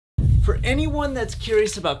For anyone that's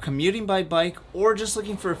curious about commuting by bike or just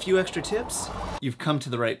looking for a few extra tips, you've come to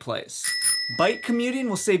the right place. Bike commuting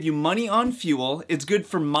will save you money on fuel, it's good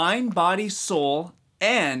for mind, body, soul,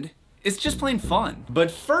 and it's just plain fun.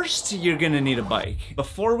 But first, you're gonna need a bike.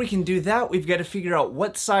 Before we can do that, we've gotta figure out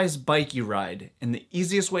what size bike you ride. And the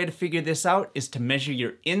easiest way to figure this out is to measure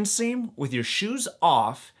your inseam with your shoes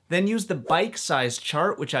off, then use the bike size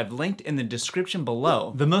chart, which I've linked in the description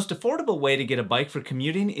below. The most affordable way to get a bike for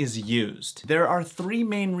commuting is used. There are 3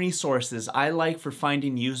 main resources I like for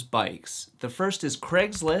finding used bikes. The first is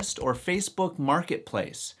Craigslist or Facebook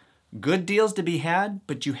Marketplace. Good deals to be had,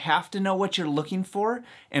 but you have to know what you're looking for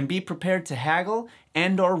and be prepared to haggle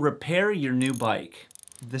and/or repair your new bike.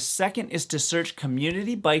 The second is to search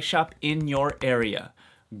community bike shop in your area.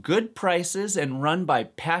 Good prices and run by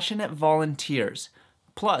passionate volunteers.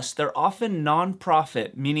 Plus, they're often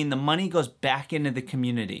non-profit, meaning the money goes back into the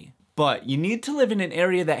community. But you need to live in an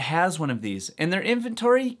area that has one of these, and their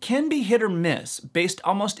inventory can be hit or miss, based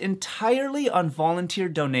almost entirely on volunteer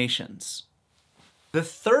donations. The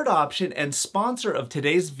third option and sponsor of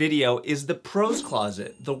today's video is the Pros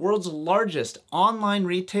Closet, the world's largest online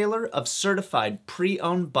retailer of certified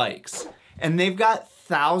pre-owned bikes. And they've got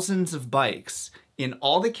thousands of bikes in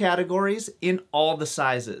all the categories, in all the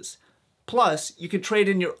sizes. Plus, you can trade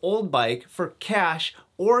in your old bike for cash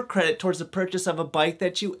or credit towards the purchase of a bike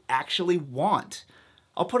that you actually want.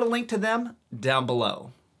 I'll put a link to them down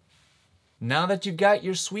below. Now that you've got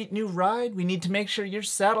your sweet new ride, we need to make sure your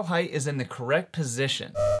saddle height is in the correct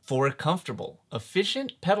position for a comfortable,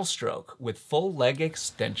 efficient pedal stroke with full leg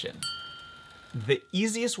extension. The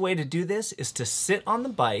easiest way to do this is to sit on the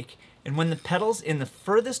bike, and when the pedal's in the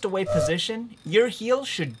furthest away position, your heel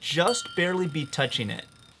should just barely be touching it.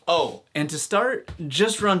 Oh, and to start,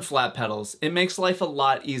 just run flat pedals. It makes life a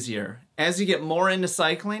lot easier. As you get more into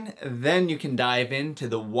cycling, then you can dive into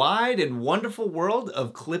the wide and wonderful world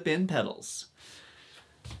of clip-in pedals.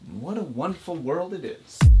 What a wonderful world it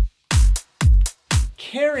is.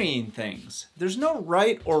 Carrying things. There's no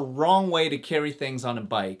right or wrong way to carry things on a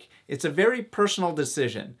bike. It's a very personal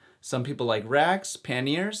decision. Some people like racks,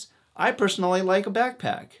 panniers. I personally like a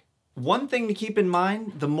backpack. One thing to keep in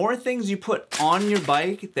mind, the more things you put on your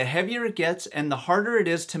bike, the heavier it gets and the harder it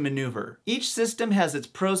is to maneuver. Each system has its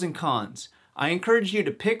pros and cons. I encourage you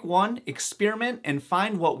to pick one, experiment, and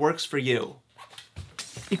find what works for you.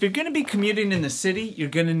 If you're gonna be commuting in the city, you're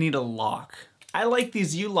gonna need a lock. I like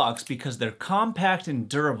these U-locks because they're compact and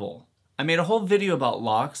durable. I made a whole video about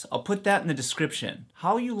locks. I'll put that in the description.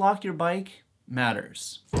 How you lock your bike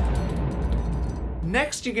matters.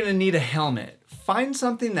 Next, you're gonna need a helmet. Find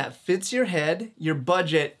something that fits your head, your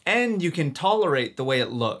budget, and you can tolerate the way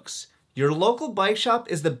it looks. Your local bike shop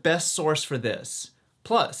is the best source for this.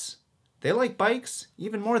 Plus, they like bikes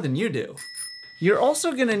even more than you do. You're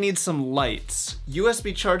also gonna need some lights.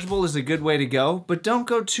 USB chargeable is a good way to go, but don't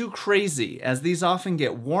go too crazy, as these often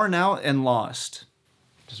get worn out and lost.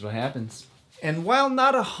 Just what happens. And while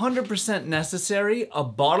not 100% necessary, a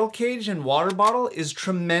bottle cage and water bottle is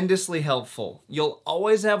tremendously helpful. You'll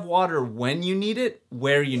always have water when you need it,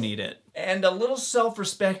 where you need it. And a little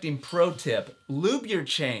self-respecting pro tip, lube your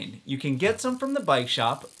chain. You can get some from the bike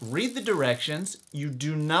shop, read the directions. You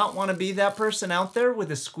do not want to be that person out there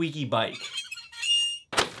with a squeaky bike.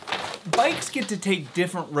 Bikes get to take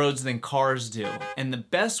different roads than cars do, and the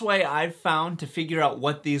best way I've found to figure out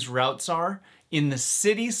what these routes are in the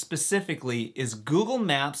city specifically is Google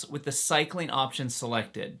Maps with the cycling option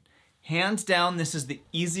selected. Hands down, this is the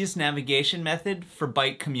easiest navigation method for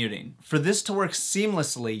bike commuting. For this to work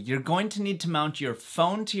seamlessly, you're going to need to mount your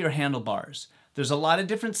phone to your handlebars. There's a lot of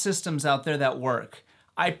different systems out there that work.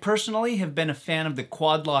 I personally have been a fan of the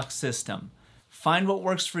quad lock system. Find what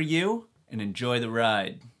works for you and enjoy the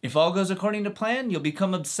ride. If all goes according to plan, you'll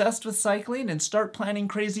become obsessed with cycling and start planning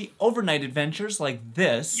crazy overnight adventures like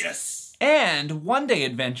this. Yes! And one-day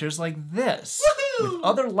adventures like this. Woohoo! With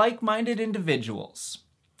other like-minded individuals.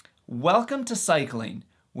 Welcome to cycling.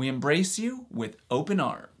 We embrace you with open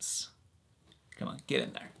arms. Come on, get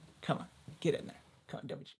in there. Come on, get in there. Come on,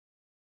 don't be